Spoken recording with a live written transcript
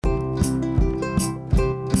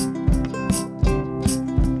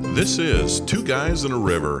This is Two Guys in a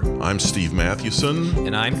River. I'm Steve Mathewson.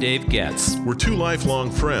 And I'm Dave Getz. We're two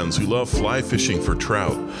lifelong friends who love fly fishing for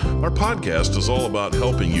trout. Our podcast is all about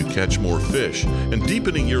helping you catch more fish and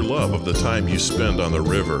deepening your love of the time you spend on the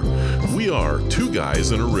river. We are Two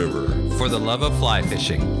Guys in a River. For the love of fly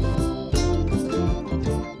fishing.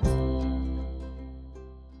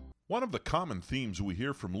 One of the common themes we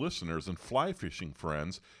hear from listeners and fly fishing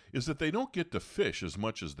friends is that they don't get to fish as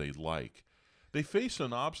much as they'd like. They face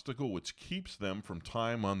an obstacle which keeps them from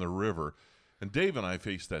time on the river, and Dave and I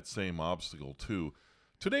face that same obstacle too.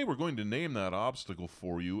 Today we're going to name that obstacle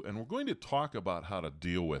for you, and we're going to talk about how to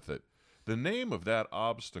deal with it. The name of that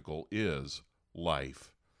obstacle is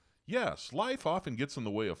life. Yes, life often gets in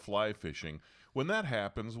the way of fly fishing. When that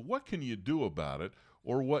happens, what can you do about it,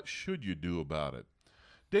 or what should you do about it?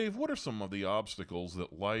 Dave, what are some of the obstacles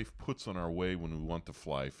that life puts in our way when we want to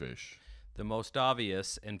fly fish? The most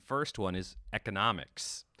obvious and first one is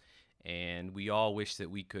economics. And we all wish that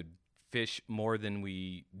we could fish more than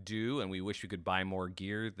we do, and we wish we could buy more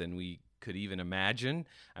gear than we could even imagine.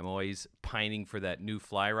 I'm always pining for that new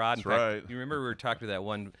fly rod. That's right. You remember we were talking to that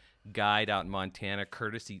one guide out in Montana,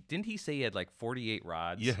 Curtis? Didn't he say he had like 48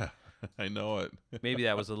 rods? Yeah, I know it. Maybe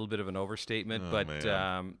that was a little bit of an overstatement, Oh, but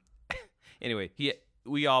man. Anyway,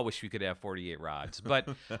 we all wish we could have 48 rods, but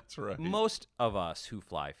That's right. most of us who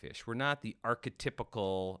fly fish, we're not the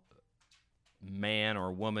archetypical man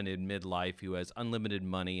or woman in midlife who has unlimited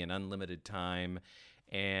money and unlimited time,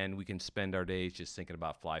 and we can spend our days just thinking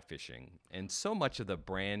about fly fishing. And so much of the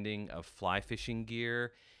branding of fly fishing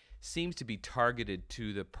gear seems to be targeted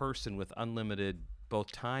to the person with unlimited both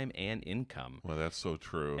time and income. Well, that's so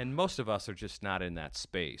true. And most of us are just not in that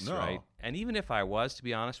space, No. right? And even if I was, to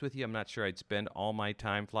be honest with you, I'm not sure I'd spend all my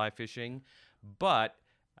time fly fishing. But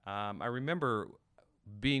I remember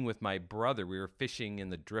being with my brother. We were fishing in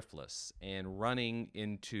the Driftless and running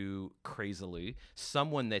into, crazily,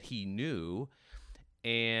 someone that he knew.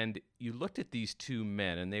 And you looked at these two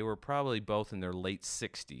men, and they were probably both in their late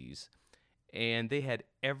 60s. And they had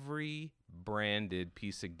every branded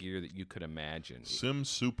piece of gear that you could imagine. Sims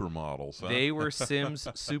supermodels, huh? They were Sims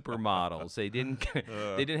supermodels. They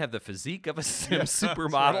didn't have the physique of a Sims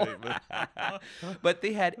supermodel, right. but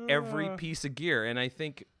they had every piece of gear. And I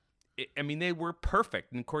think, they were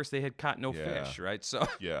perfect. And of course, they had caught no Yeah. fish, right? So,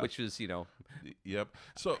 Yeah. which was, Yep.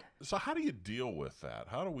 So how do you deal with that?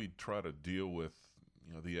 How do we try to deal with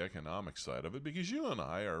the economic side of it? Because you and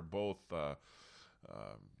I are both.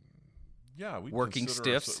 We Working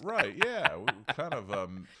consider stiffs. right? Yeah, we kind of.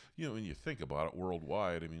 When you think about it,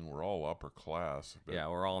 worldwide, we're all upper class. But, yeah,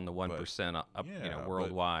 we're all in the 1% up, yeah,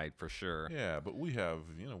 worldwide for sure. Yeah, but we have,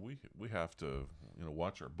 we have to,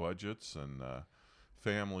 watch our budgets and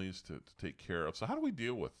families to take care of. So how do we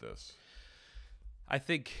deal with this? I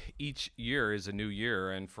think each year is a new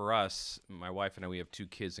year, and for us, my wife and I, we have two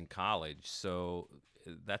kids in college, so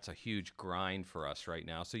that's a huge grind for us right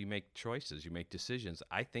now. So you make choices, you make decisions.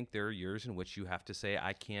 I think there are years in which you have to say,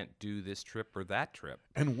 I can't do this trip or that trip.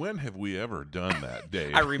 And when have we ever done that,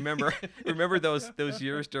 Dave? I remember those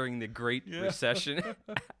years during the Great Recession.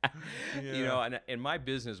 And my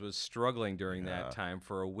business was struggling during that time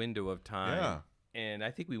for a window of time. Yeah. And I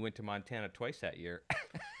think we went to Montana twice that year.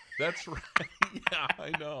 That's right. Yeah,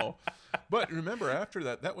 I know. But remember, after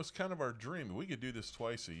that was kind of our dream. We could do this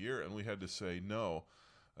twice a year, and we had to say no.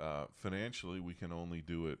 Financially, we can only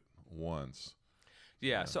do it once.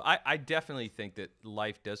 Yeah, so I definitely think that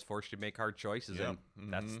life does force you to make hard choices, Yeah.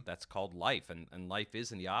 and that's called life, and life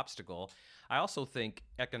isn't the obstacle. I also think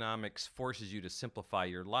economics forces you to simplify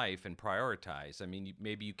your life and prioritize.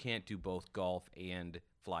 Maybe you can't do both golf and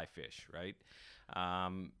fly fish, right?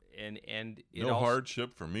 And No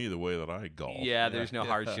hardship for me the way that I golf. Yeah, there's no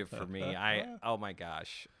hardship for me. Oh my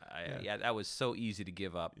gosh, that was so easy to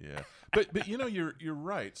give up. Yeah, but you're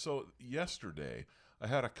right. So yesterday I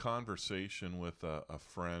had a conversation with a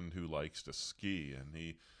friend who likes to ski, and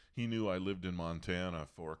he knew I lived in Montana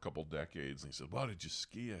for a couple decades, and he said, "Well, did you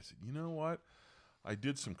ski?" I said, "You know what? I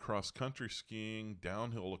did some cross country skiing,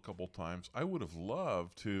 downhill a couple times. I would have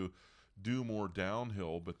loved to do more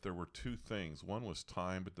downhill, but there were two things. One was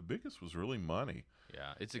time, but the biggest was really money.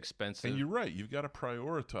 Yeah, it's expensive. And you're right. You've got to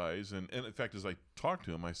prioritize. And in fact, as I talked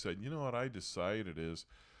to him, I said, you know what I decided is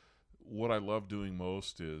what I love doing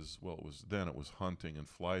most is, it was hunting and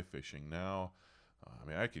fly fishing. Now,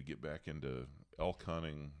 I could get back into elk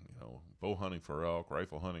hunting, bow hunting for elk,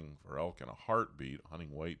 rifle hunting for elk in a heartbeat,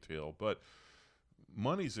 hunting whitetail. But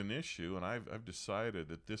money's an issue, and I've decided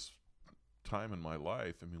that this time in my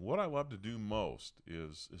life, what I love to do most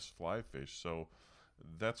is fly fish. So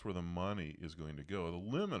that's where the money is going to go.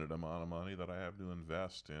 The limited amount of money that I have to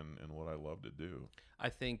invest in what I love to do. I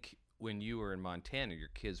think when you were in Montana, your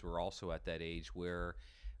kids were also at that age where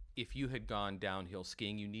if you had gone downhill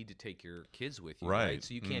skiing, you need to take your kids with you, right?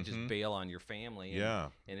 So you can't just bail on your family.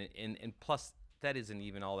 And plus, that isn't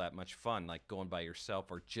even all that much fun, like going by yourself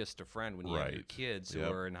or just a friend when you have your kids who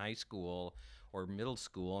are in high school or middle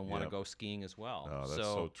school and want to go skiing as well. Oh, that's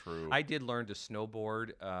so true. I did learn to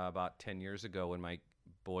snowboard about 10 years ago when my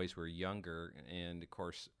boys were younger, and of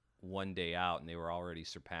course one day out and they were already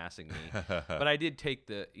surpassing me. But I did take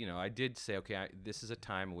I did say, okay, this is a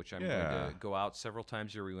time in which I'm going to go out several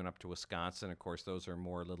times a year. We went up to Wisconsin. Of course, those are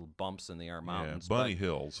more little bumps than they are mountains. Bunny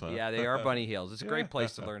hills, huh? Yeah, they are bunny hills. It's a great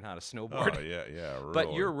place to learn how to snowboard. Oh, yeah, really.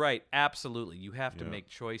 But you're right, absolutely. You have to make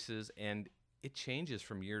choices, and it changes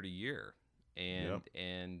from year to year. And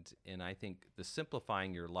I think the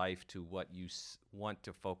simplifying your life to what you want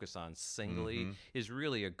to focus on singly is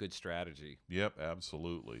really a good strategy. Yep,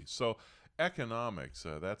 absolutely. So economics,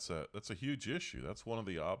 that's a huge issue. That's one of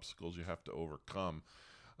the obstacles you have to overcome.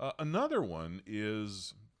 Another one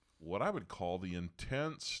is what I would call the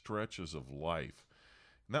intense stretches of life.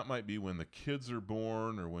 And that might be when the kids are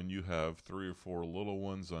born or when you have 3 or 4 little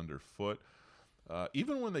ones underfoot.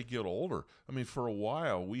 Even when they get older. I mean, for a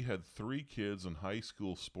while, we had 3 kids in high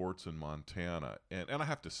school sports in Montana, and I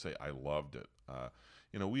have to say, I loved it.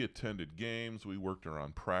 We attended games, we worked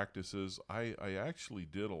around practices. I actually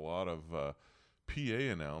did a lot of PA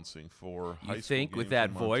announcing for high school games. You think with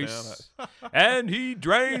that voice, and he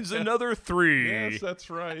drains another 3. Yes, that's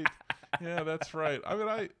right. Yeah, that's right. I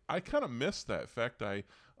mean, I kind of missed that. In fact, I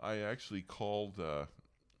actually called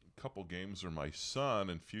couple games where my son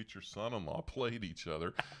and future son-in-law played each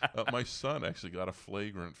other. My son actually got a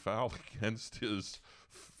flagrant foul against his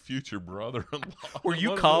future brother-in-law. Were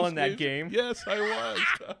you calling that game? Yes, I was.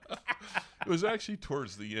 It was actually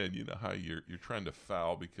towards the end. You know how you're trying to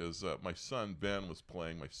foul because my son Ben was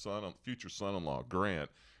playing my future son-in-law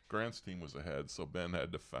Grant. Grant's team was ahead, so Ben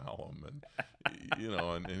had to foul him,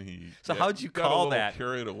 and he. So how'd you got call a little that?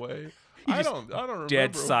 Carried away. I don't remember.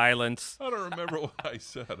 Dead silence. I don't remember what I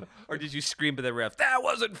said. Or did you scream at the ref, "That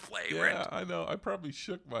wasn't flagrant"? Yeah, I know. I probably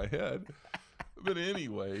shook my head. But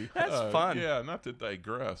anyway. That's fun. Yeah, not to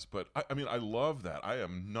digress, but I mean, I love that. I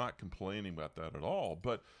am not complaining about that at all.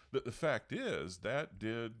 But the fact is, that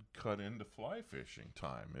did cut into fly fishing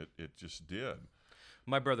time. It just did.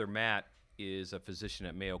 My brother Matt is a physician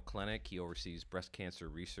at Mayo Clinic. He oversees breast cancer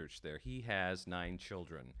research there. He has 9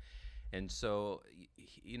 children. And so,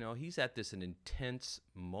 he's at an intense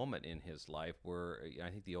moment in his life where I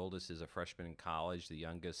think the oldest is a freshman in college. The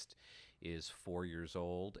youngest is 4 years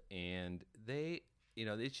old. And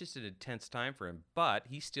it's just an intense time for him. But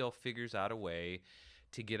he still figures out a way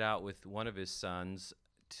to get out with one of his sons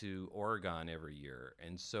to Oregon every year.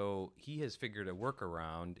 And so he has figured a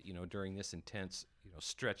workaround, during this intense,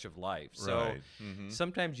 stretch of life. So right.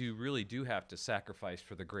 Sometimes you really do have to sacrifice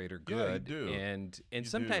for the greater good. Yeah, you do. And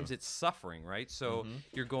sometimes it's suffering, right? So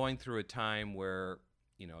you're going through a time where,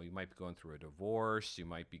 you might be going through a divorce, you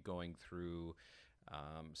might be going through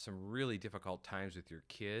some really difficult times with your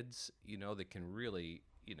kids, that can really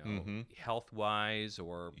health-wise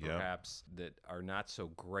or perhaps that are not so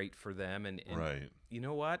great for them. And right. You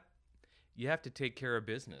know what? You have to take care of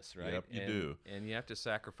business, right? Yep, you do. And you have to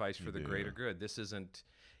sacrifice for the greater good. This isn't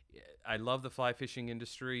 – I love the fly fishing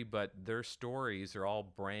industry, but their stories are all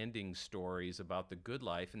branding stories about the good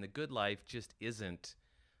life, and the good life just isn't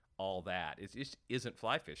all that. It just isn't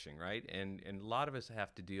fly fishing, right? And a lot of us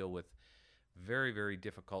have to deal with very, very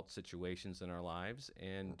difficult situations in our lives,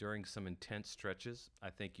 and during some intense stretches,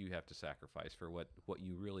 I think you have to sacrifice for what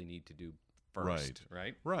you really need to do first,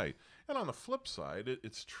 right? Right. And on the flip side,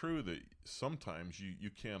 it's true that sometimes you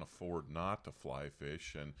can't afford not to fly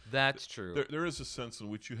fish, and that's true. There is a sense in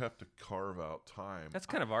which you have to carve out time. That's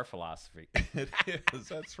kind of our philosophy. It is.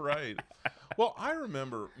 That's right. Well, I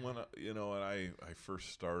remember when I first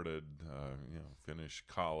started, finished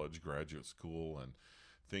college, graduate school, and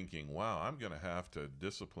thinking, wow, I'm going to have to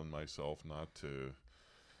discipline myself not to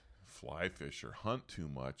fly fish or hunt too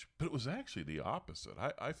much. But it was actually the opposite.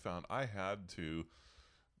 I found I had to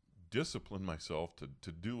discipline myself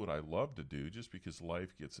to do what I love to do just because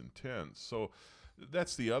life gets intense. So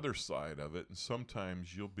that's the other side of it. And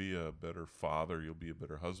sometimes you'll be a better father, you'll be a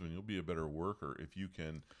better husband, you'll be a better worker if you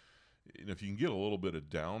can get a little bit of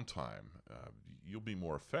downtime. You'll be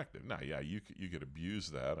more effective. Now, yeah, you could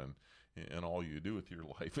abuse that, and all you do with your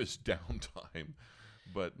life is downtime.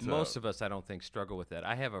 But most of us, I don't think, struggle with that.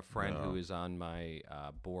 I have a friend who is on my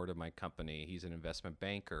board of my company. He's an investment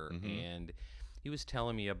banker, and he was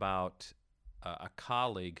telling me about a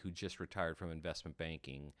colleague who just retired from investment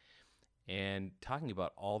banking and talking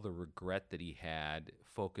about all the regret that he had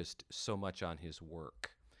focused so much on his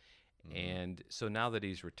work. And so now that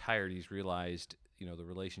he's retired, he's realized, the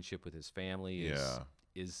relationship with his family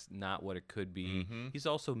is not what it could be. He's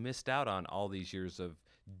also missed out on all these years of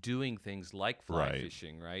doing things like fly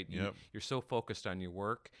fishing, right? Yep. You're so focused on your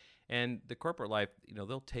work. And the corporate life,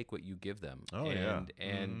 they'll take what you give them. Oh,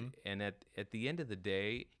 and at the end of the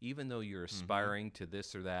day, even though you're aspiring to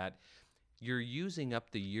this or that, you're using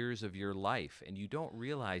up the years of your life, and you don't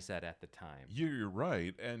realize that at the time. You're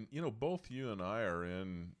right. And, both you and I are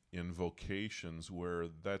in vocations where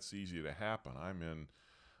that's easy to happen. I'm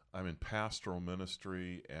in pastoral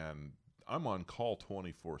ministry, and I'm on call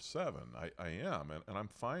 24/7. I am, and I'm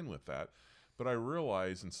fine with that. But I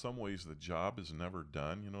realize in some ways the job is never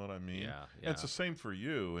done. You know what I mean? Yeah. And it's the same for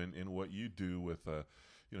you in what you do with,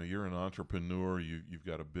 you're an entrepreneur. You've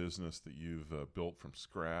got a business that you've built from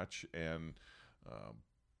scratch. And,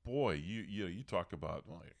 boy, you talk about,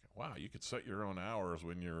 wow, you could set your own hours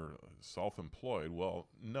when you're self-employed. Well,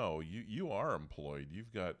 no, you are employed.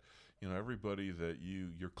 You've got, everybody that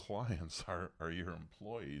your clients are your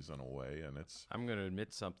employees in a way. And I'm going to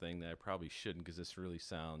admit something that I probably shouldn't, because this really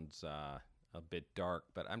sounds a bit dark,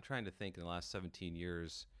 but I'm trying to think in the last 17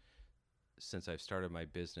 years since I've started my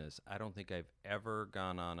business, I don't think I've ever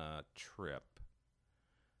gone on a trip,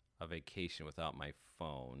 a vacation, without my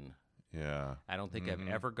phone. Yeah. I don't think I've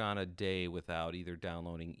ever gone a day without either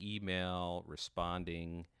downloading email,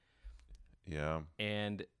 responding. Yeah.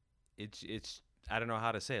 And it's I don't know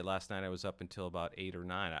how to say it. Last night I was up until about 8 or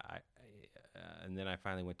 9. And then I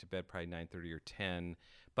finally went to bed probably 9:30 or 10.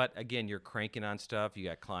 But again, you're cranking on stuff. You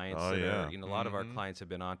got clients that are, a lot of our clients have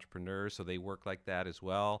been entrepreneurs, so they work like that as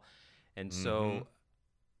well. And so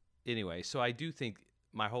anyway, so I do think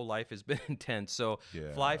my whole life has been intense. So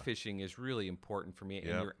fly fishing is really important for me. And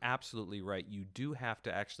you're absolutely right. You do have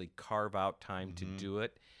to actually carve out time to do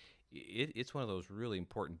it. It's one of those really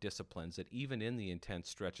important disciplines that even in the intense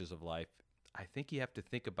stretches of life, I think you have to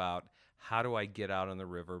think about, how do I get out on the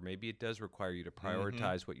river? Maybe it does require you to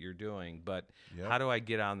prioritize what you're doing, but how do I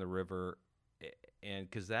get on the river? And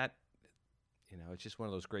because that, it's just one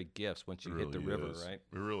of those great gifts once you hit the river, right?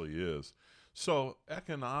 It really is. So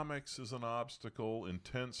economics is an obstacle,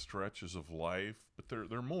 intense stretches of life, but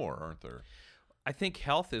they're more, aren't there? I think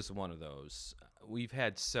health is one of those. We've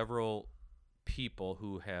had several people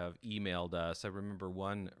who have emailed us. I remember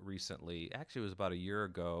one recently, actually it was about a year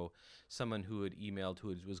ago, someone who had emailed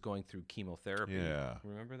who was going through chemotherapy. Yeah.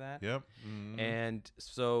 Remember that? Yep. And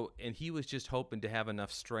he was just hoping to have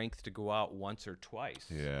enough strength to go out once or twice.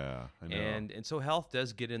 Yeah, I know. And so health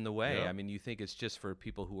does get in the way. Yep. I mean, you think it's just for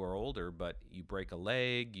people who are older, but you break a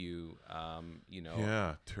leg,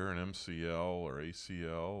 Yeah, tear an MCL or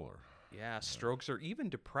ACL or... Yeah, strokes or even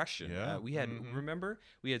depression. Yeah. We had remember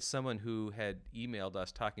we had someone who had emailed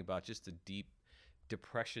us talking about just the deep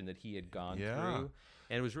depression that he had gone through,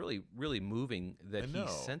 and it was really, really moving that he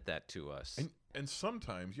sent that to us. And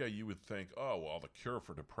sometimes, you would think, oh, well, the cure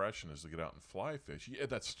for depression is to get out and fly fish. Yeah,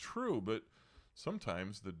 that's true, but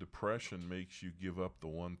sometimes the depression makes you give up the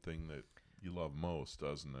one thing that you love most,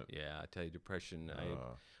 doesn't it? Yeah, I tell you, depression.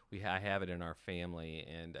 I have it in our family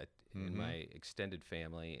and in my extended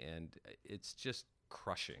family, and it's just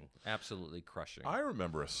crushing, absolutely crushing. I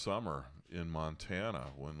remember a summer in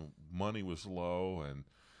Montana when money was low,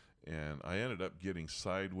 and I ended up getting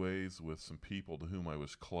sideways with some people to whom I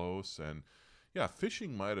was close, and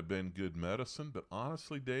fishing might have been good medicine, but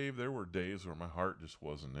honestly, Dave, there were days where my heart just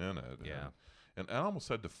wasn't in it. Yeah. And I almost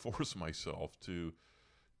had to force myself to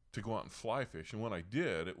go out and fly fish, and when I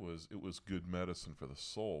did, it was good medicine for the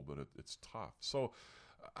soul, but it's tough. So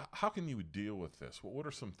how can you deal with this? What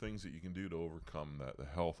are some things that you can do to overcome the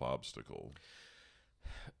health obstacle?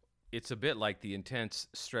 It's a bit like the intense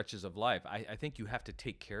stretches of life. I think you have to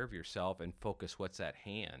take care of yourself and focus what's at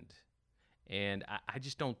hand. And I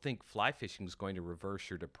just don't think fly fishing is going to reverse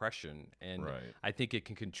your depression. And I think it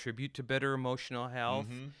can contribute to better emotional health.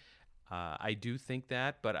 I do think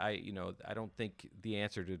that, but I don't think the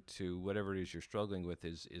answer to whatever it is you're struggling with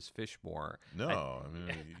is fish more. No,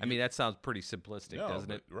 I mean that sounds pretty simplistic,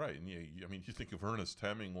 doesn't it? Right, and you think of Ernest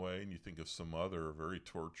Hemingway, and you think of some other very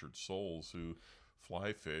tortured souls who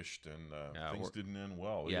fly fished, and things didn't end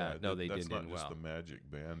well. They didn't end well. That's not just the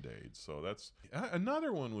magic Band-Aid. So that's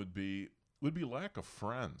another one would be lack of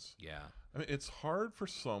friends. Yeah. I mean, it's hard for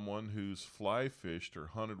someone who's fly fished or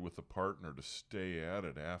hunted with a partner to stay at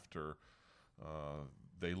it after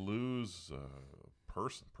they lose a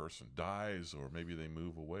person dies, or maybe they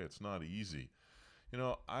move away. It's not easy.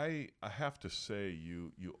 I have to say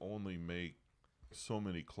you only make so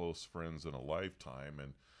many close friends in a lifetime,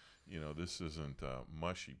 and this isn't a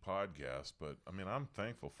mushy podcast, but I mean, I'm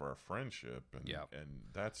thankful for our friendship, and Yeah. and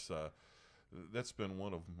that's been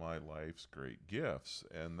one of my life's great gifts,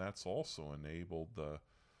 and that's also enabled the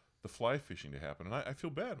fly fishing to happen. And I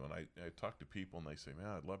feel bad when I talk to people and they say, "Man,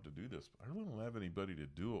 I'd love to do this, but I really don't have anybody to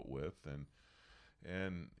do it with."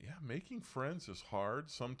 And yeah, making friends is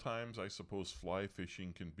hard. Sometimes I suppose fly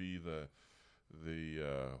fishing can be the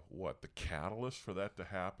catalyst for that to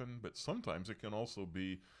happen, but sometimes it can also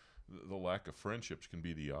be the lack of friendships can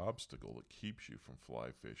be the obstacle that keeps you from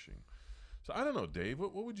fly fishing. So I don't know, Dave.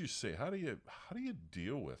 What would you say? How do you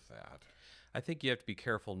deal with that? I think you have to be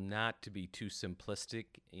careful not to be too simplistic,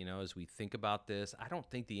 as we think about this. I don't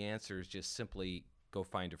think the answer is just simply go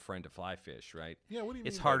find a friend to fly fish, right? Yeah, what do you mean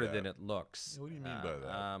It's by harder that? than it looks. What do you mean by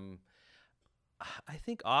that? I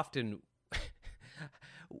think often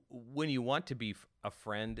when you want to be a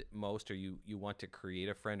friend most, or you want to create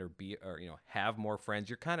a friend or have more friends,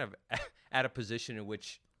 you're kind of at a position in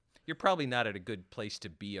which you're probably not at a good place to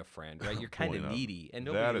be a friend, right? You're kind of needy, and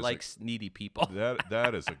nobody likes needy people.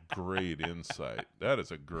 That is a great insight. That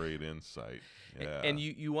is a great insight. Yeah. And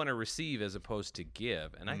you want to receive as opposed to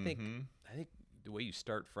give. And I think the way you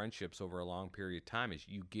start friendships over a long period of time is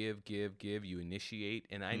you give, you initiate.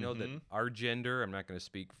 And I know that our gender, I'm not going to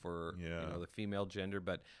speak for the female gender,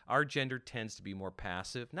 but our gender tends to be more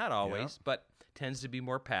passive. Not always, but tends to be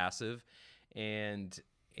more passive and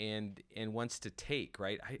wants to take,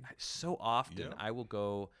 right? I so often I will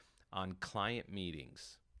go on client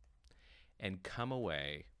meetings and come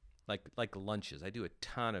away like lunches. I do a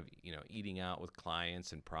ton of eating out with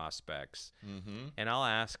clients and prospects, and I'll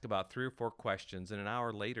ask about 3 or 4 questions, and an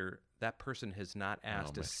hour later that person has not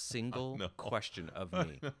asked a single question of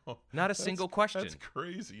me. Not a single question. That's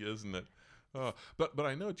crazy, isn't it? But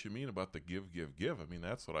I know what you mean about the give. I mean,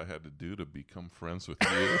 that's what I had to do to become friends with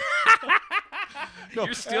you. No,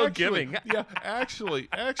 you're still giving. Yeah, actually,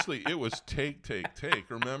 it was take.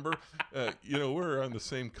 Remember, we're on the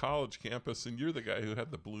same college campus, and you're the guy who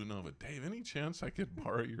had the Blue Nova. Dave, any chance I could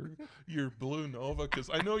borrow your Blue Nova? Because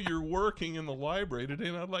I know you're working in the library today,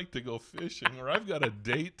 and I'd like to go fishing, or I've got a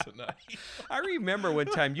date tonight. I remember one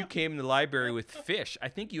time you came in the library with fish. I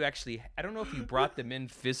think you actually, I don't know if you brought them in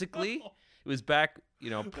physically. It was back,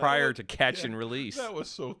 prior to catch and release. That was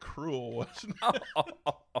so cruel, wasn't it?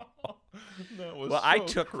 I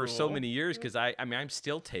took cruel. For so many years because I'm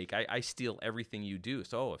still take. I steal everything you do.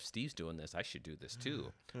 So if Steve's doing this, I should do this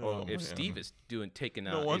too. Or if Steve is taking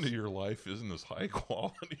out. No wonder your life isn't as high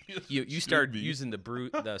quality as you started using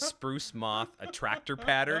the spruce moth attractor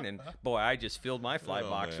pattern, and boy, I just filled my fly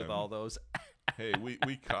box with all those. Hey,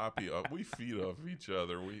 we copy, we feed off each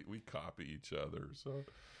other. We copy each other. So.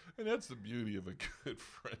 And that's the beauty of a good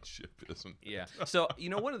friendship, isn't it? Yeah. So,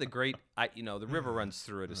 one of the great, the river runs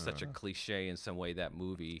through it is such a cliche in some way, that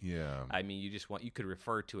movie. Yeah. I mean, you could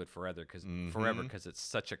refer to it forever because it's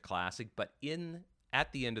such a classic. But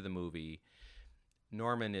at the end of the movie,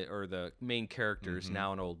 Norman, or the main character, is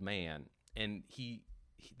now an old man. And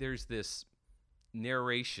there's this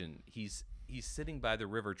narration. He's sitting by the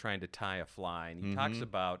river trying to tie a fly. And he talks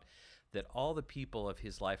about that all the people of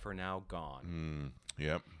his life are now gone.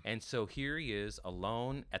 Yep. And so here he is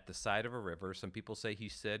alone at the side of a river. Some people say he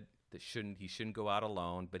said that he shouldn't go out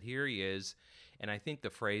alone, but here he is. And I think the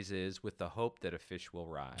phrase is, with the hope that a fish will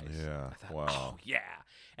rise. Yeah. I thought, wow. Oh, yeah.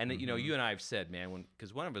 And you and I have said, man,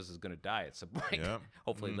 because one of us is going to die at some point,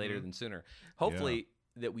 hopefully later than sooner. Hopefully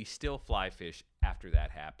that we still fly fish after that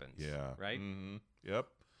happens. Yeah. Right? Yep.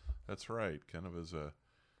 That's right. Kind of as a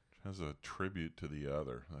tribute to the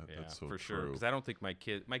other. That's so for true. Sure. Because I don't think my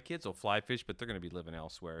kids will fly fish, but they're going to be living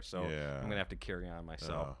elsewhere. So I'm going to have to carry on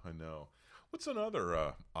myself. I know. What's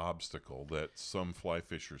another obstacle that some fly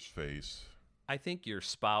fishers face? I think your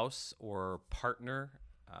spouse or partner,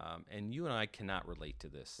 and you and I cannot relate to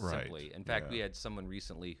this simply. In fact, we had someone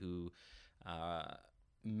recently who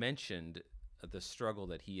mentioned the struggle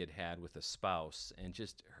that he had with a spouse, and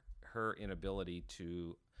just her inability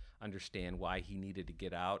to understand why he needed to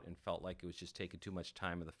get out, and felt like it was just taking too much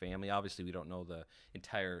time of the family. Obviously, we don't know the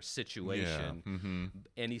entire situation.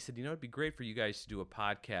 And he said, it'd be great for you guys to do a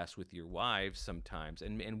podcast with your wives sometimes,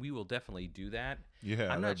 and we will definitely do that.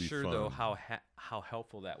 Yeah, I'm not sure fun. though how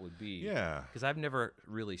helpful that would be. Yeah, because I've never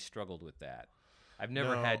really struggled with that. I've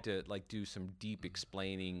never had to do some deep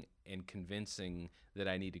explaining and convincing that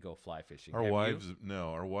I need to go fly fishing. Our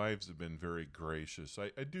wives have been very gracious.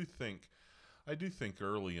 I do think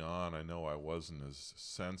early on, I know I wasn't as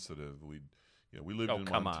sensitive. Yeah, we lived Oh, in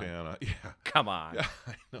come on. Montana. Yeah, Come on. yeah,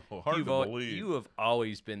 I know. Hard to believe. You have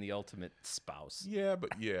always been the ultimate spouse. Yeah,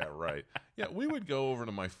 but yeah, right. Yeah, we would go over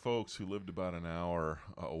to my folks who lived about an hour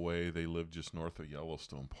away. They lived just north of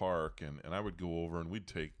Yellowstone Park, and I would go over and we'd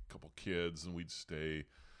take a couple kids and we'd stay,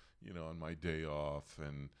 on my day off,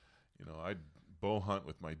 and I'd bow hunt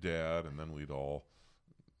with my dad, and then we'd all,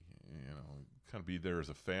 kind of be there as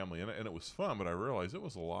a family, and it was fun. But I realized it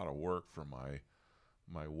was a lot of work for my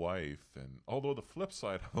wife, and although the flip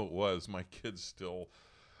side of it was my kids still.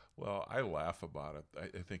 Well, I laugh about it.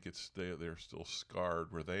 I think they're still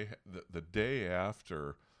scarred. Where the day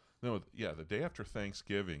after, no, yeah, the day after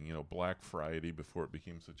Thanksgiving, Black Friday, before it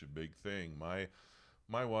became such a big thing.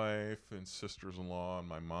 My wife and sisters-in-law and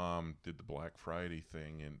my mom did the Black Friday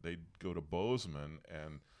thing, and they'd go to Bozeman,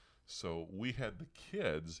 and so we had the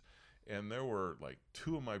kids, and there were like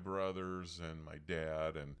two of my brothers and my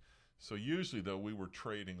dad, and so usually though we were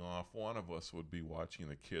trading off. One of us would be watching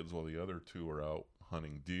the kids while the other two were out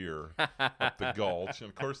hunting deer up the gulch, and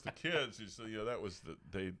of course the kids, that was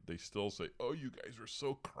they still say, "Oh, you guys are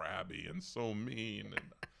so crabby and so mean,"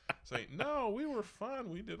 and say, "No, we were fun.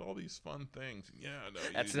 We did all these fun things." Yeah, no,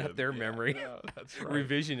 that's not their memory. Yeah, that's right.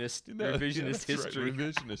 Revisionist history. Right.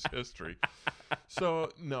 Revisionist history. So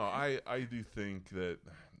no, I do think that.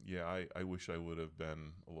 Yeah, I wish I would have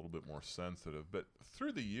been a little bit more sensitive, but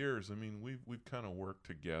through the years, I mean, we've kind of worked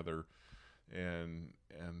together and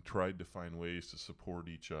tried to find ways to support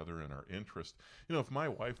each other and our interest. If my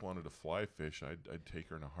wife wanted to fly fish, I'd take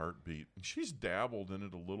her in a heartbeat. And she's dabbled in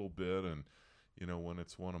it a little bit, and when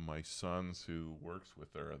it's one of my sons who works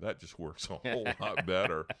with her, that just works a whole lot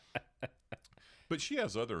better. But she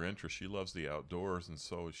has other interests. She loves the outdoors, and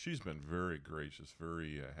so she's been very gracious,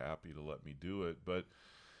 very happy to let me do it. But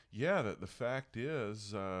yeah, the fact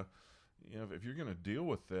is, if you're going to deal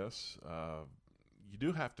with this, you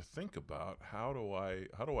do have to think about how do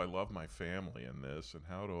I love my family in this, and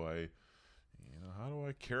how do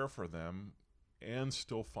I care for them and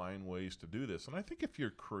still find ways to do this. And I think if you're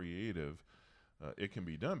creative, it can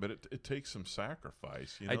be done, but it takes some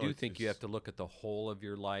sacrifice. I do think you have to look at the whole of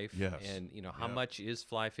your life, yes, and how much is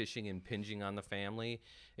fly fishing impinging on the family.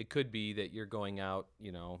 It could be that you're going out,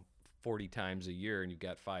 40 times a year and you've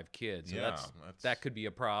got 5 kids. So yeah, that could be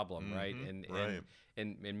a problem, right? Right.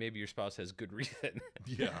 And maybe your spouse has good reason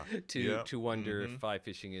to wonder if fly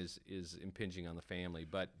fishing is impinging on the family.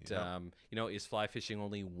 But is fly fishing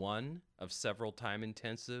only one of several time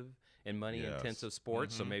intensive and money intensive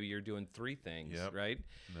sports? So maybe you're doing 3 things, right?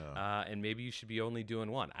 No. And maybe you should be only doing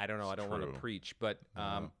one. I don't know. I don't want to preach, but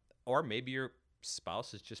or maybe you're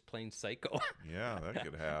spouse is just plain psycho. Yeah, that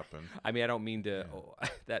could happen. I mean, I don't mean to.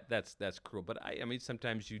 That's cruel, but I mean,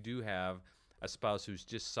 sometimes you do have a spouse who's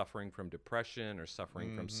just suffering from depression or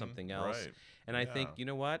suffering from something else. Right. And I think, you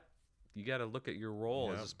know what, you got to look at your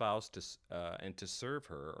role as a spouse to serve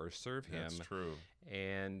her or serve him. That's true.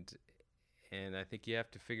 And I think you have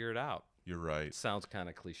to figure it out. You're right. It sounds kind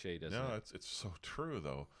of cliche, doesn't it? No, it's so true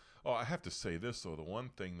though. Oh, I have to say this, though. The one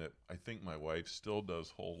thing that I think my wife still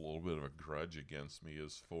does hold a little bit of a grudge against me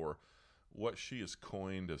is for what she has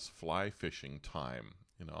coined as fly fishing time.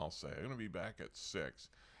 I'll say, I'm going to be back at 6.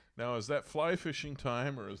 Now, is that fly fishing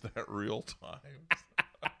time or is that real time?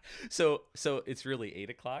 So it's really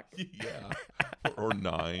 8 o'clock? Yeah. Or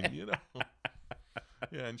 9,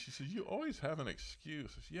 Yeah, and she says, you always have an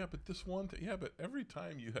excuse. I said, yeah, but this one, yeah, but every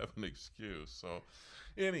time you have an excuse. So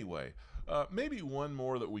anyway, maybe one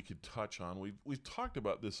more that we could touch on. We've talked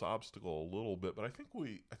about this obstacle a little bit, but I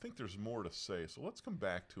think there's more to say. So let's come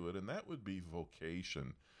back to it, and that would be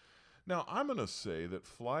vocation. Now, I'm going to say that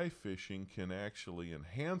fly fishing can actually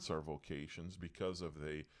enhance our vocations because of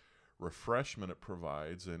the refreshment it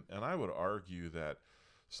provides, and I would argue that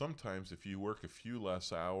sometimes if you work a few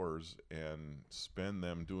less hours and spend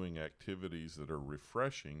them doing activities that are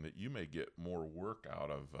refreshing, that you may get more work out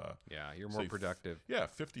of. You're more productive.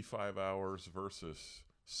 55 hours versus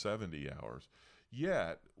 70 hours.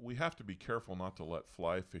 Yet, we have to be careful not to let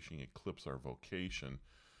fly fishing eclipse our vocation.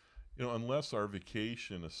 Unless our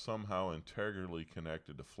vocation is somehow integrally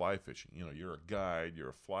connected to fly fishing. You're a guide, you're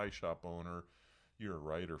a fly shop owner, you're a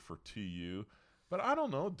writer for TU. But I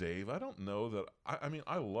don't know, Dave. I don't know that. I mean,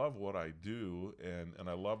 I love what I do, and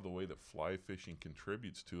I love the way that fly fishing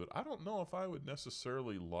contributes to it. I don't know if I would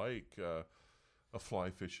necessarily like a fly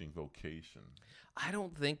fishing vocation. I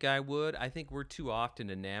don't think I would. I think we're too often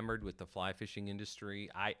enamored with the fly fishing industry.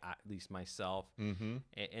 I at least myself,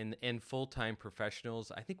 and full-time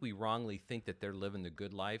professionals. I think we wrongly think that they're living the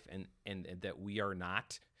good life, and that we are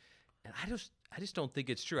not. And I just don't think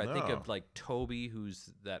it's true. I think of like Toby,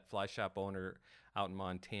 who's that fly shop owner out in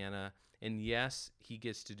Montana. And yes, he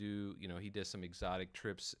gets to do, he does some exotic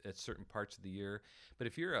trips at certain parts of the year. But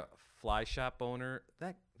if you're a fly shop owner,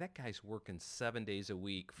 that guy's working 7 days a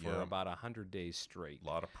week for about 100 days straight. A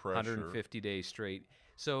lot of pressure. 150 days straight.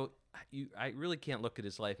 So I really can't look at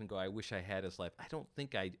his life and go, I wish I had his life. I don't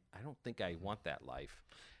think I want that life.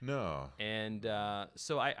 No. And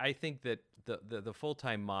so I think that the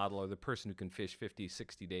full-time model, or the person who can fish 50,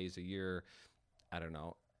 60 days a year, I don't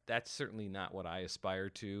know. That's certainly not what I aspire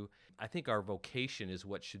to. I think our vocation is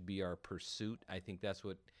what should be our pursuit. I think that's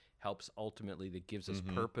what helps ultimately, that gives us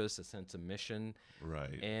purpose, a sense of mission.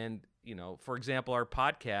 Right. And, for example, our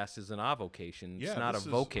podcast is an avocation. It's not a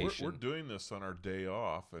vocation. We're doing this on our day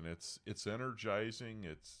off, and it's energizing.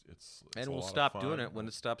 It's and a we'll lot of stop fun. doing it when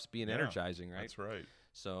it stops being energizing, right? That's right.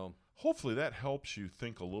 So hopefully that helps you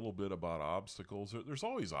think a little bit about obstacles. There's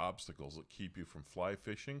always obstacles that keep you from fly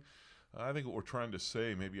fishing. I think what we're trying to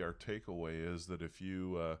say, maybe our takeaway, is that if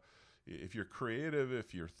you're creative,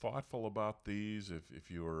 if you're thoughtful about these,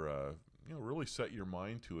 if you're really set your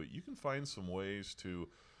mind to it, you can find some ways to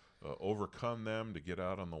overcome them, to get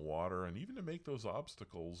out on the water, and even to make those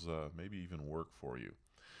obstacles maybe even work for you.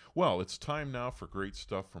 Well, it's time now for great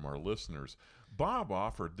stuff from our listeners. Bob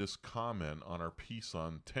offered this comment on our piece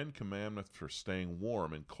on 10 Commandments for staying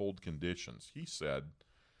warm in cold conditions. He said,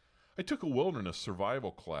 I took a wilderness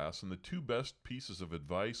survival class, and the two best pieces of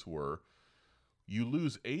advice were, you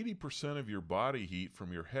lose 80% of your body heat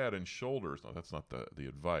from your head and shoulders. Now, that's not the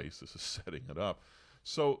advice. This is setting it up.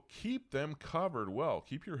 So keep them covered well.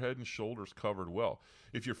 Keep your head and shoulders covered well.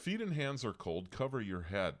 If your feet and hands are cold, cover your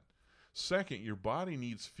head. Second, your body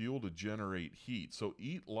needs fuel to generate heat, so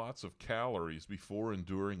eat lots of calories before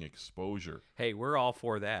enduring exposure. Hey, we're all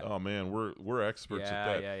for that. Oh, man, we're experts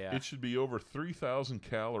at that. Yeah. It should be over 3,000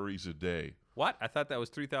 calories a day. What? I thought that was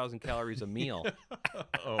 3,000 calories a meal.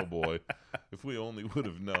 Oh, boy. If we only would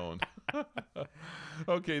have known.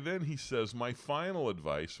 Okay, then he says, my final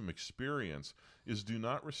advice from experience is do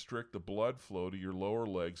not restrict the blood flow to your lower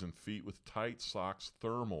legs and feet with tight socks,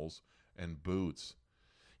 thermals, and boots.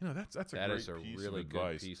 That's a that great is a piece really of good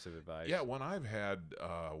advice. piece of advice. Yeah, when I've had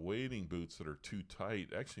wading boots that are too tight,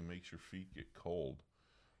 it actually makes your feet get cold.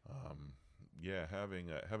 Having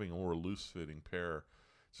a more loose-fitting pair,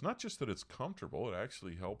 it's not just that it's comfortable, it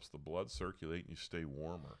actually helps the blood circulate and you stay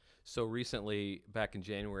warmer. So recently, back in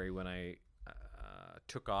January, when I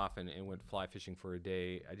took off and went fly fishing for a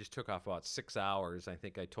day, I just took off about 6 hours. I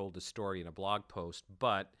think I told the story in a blog post,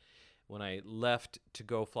 but when I left to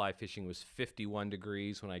go fly fishing, it was 51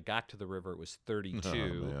 degrees. When I got to the river, it was 32. Oh,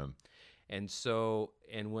 man.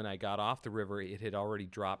 And when I got off the river, it had already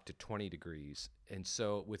dropped to 20 degrees. And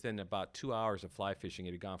so within about 2 hours of fly fishing,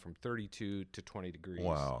 it had gone from 32 to 20 degrees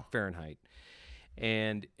Fahrenheit.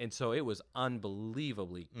 And so it was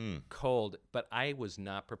unbelievably cold, but I was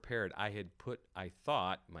not prepared. I had put, I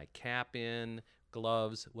thought, my cap in,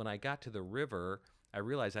 gloves. When I got to the river, I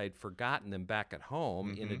realized I had forgotten them back at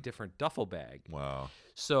home in a different duffel bag. Wow.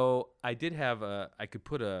 So I did have I could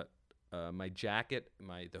put my jacket,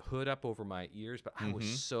 the hood up over my ears, but I was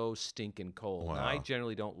so stinking cold. Wow. Now, I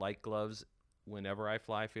generally don't like gloves whenever I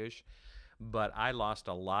fly fish, but I lost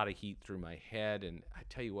a lot of heat through my head. And I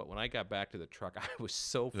tell you what, when I got back to the truck, I was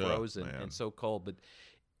so frozen and so cold.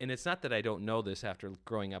 And it's not that I don't know this after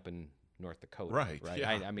growing up in North Dakota. Right.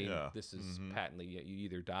 Yeah. I mean, this is patently, you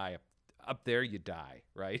either die up there, you die,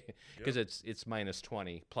 right? Because it's minus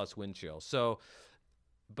 20 plus wind chill. So,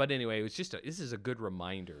 but anyway, it was just this is a good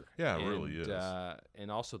reminder. Yeah, it really is.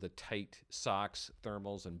 And also the tight socks,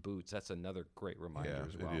 thermals, and boots. That's another great reminder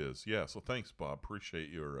as well. It is. Yeah, so thanks, Bob. Appreciate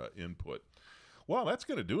your input. Well, that's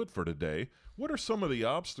going to do it for today. What are some of the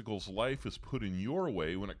obstacles life has put in your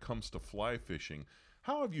way when it comes to fly fishing?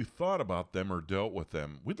 How have you thought about them or dealt with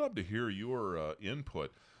them? We'd love to hear your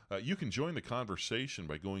input. You can join the conversation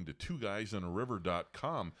by going to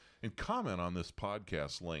twoguysinaRiver.com and comment on this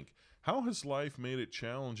podcast link. How has life made it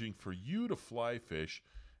challenging for you to fly fish,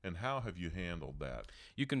 and how have you handled that?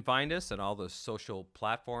 You can find us on all the social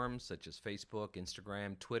platforms such as Facebook,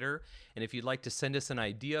 Instagram, Twitter. And if you'd like to send us an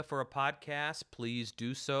idea for a podcast, please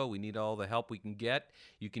do so. We need all the help we can get.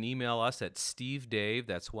 You can email us at SteveDave,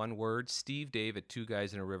 that's one word, SteveDave at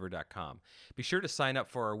twoguysinaRiver.com. Be sure to sign up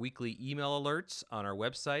for our weekly email alerts on our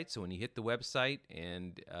website. So when you hit the website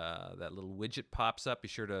and that little widget pops up, be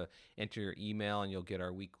sure to enter your email and you'll get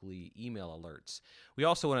our weekly email alerts. We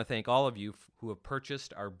also want to thank all of you who have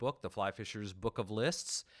purchased our book, The Fly Fisher's Book of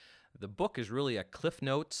Lists. The book is really a cliff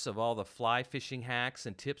notes of all the fly fishing hacks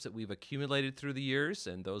and tips that we've accumulated through the years,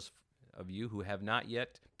 and those of you who have not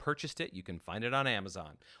yet purchased it, you can find it on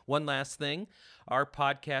Amazon. One last thing, our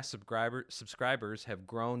podcast subscribers have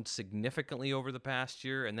grown significantly over the past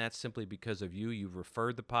year, and that's simply because of you. You've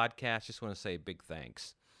referred the podcast. Just want to say a big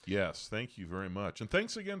thanks. Yes, thank you very much. And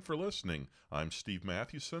thanks again for listening. I'm Steve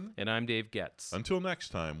Mathewson. And I'm Dave Getz. Until next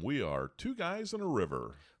time, we are Two Guys in a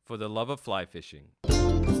River. For the love of fly fishing.